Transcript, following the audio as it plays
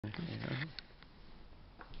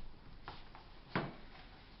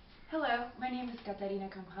Hello, my name is Caterina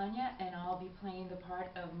Campagna, and I'll be playing the part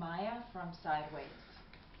of Maya from Sideways.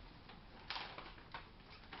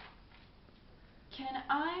 Can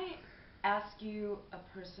I ask you a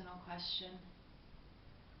personal question?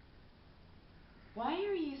 Why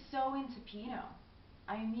are you so into Pinot?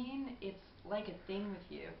 I mean, it's like a thing with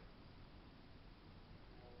you.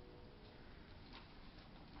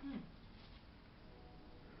 Hmm.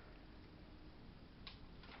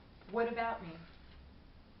 What about me?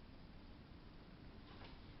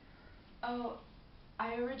 Oh,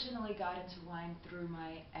 I originally got into wine through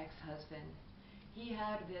my ex-husband. He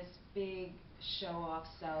had this big show-off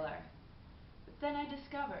cellar. But then I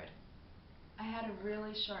discovered I had a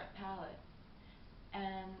really sharp palate.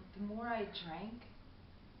 And the more I drank,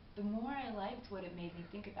 the more I liked what it made me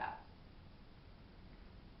think about.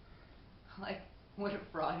 Like what a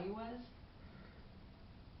fraud he was.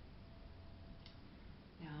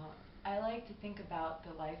 Now, I like to think about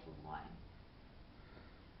the life of wine.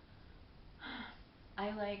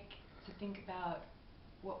 I like to think about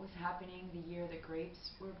what was happening the year the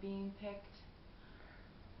grapes were being picked.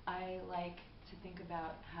 I like to think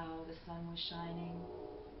about how the sun was shining,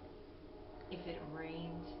 if it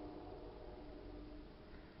rained.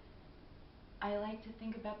 I like to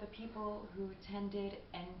think about the people who tended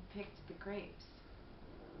and picked the grapes.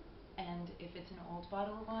 And if it's an old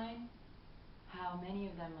bottle of wine, how many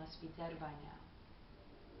of them must be dead by now.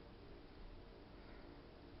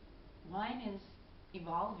 Wine is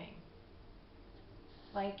evolving.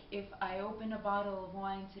 Like if I open a bottle of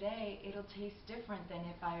wine today, it'll taste different than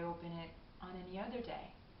if I open it on any other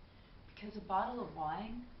day. Because a bottle of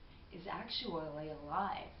wine is actually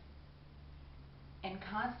alive and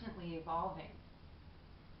constantly evolving.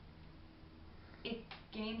 It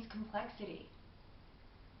gains complexity,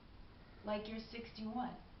 like your 61.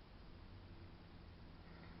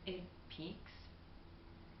 It peaks,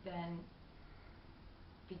 then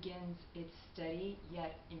begins its steady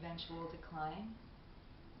yet eventual decline,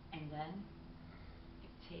 and then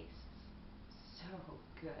it tastes so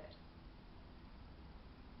good.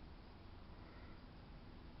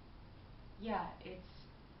 Yeah, it's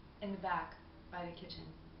in the back by the kitchen.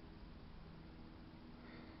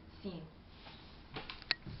 Scene.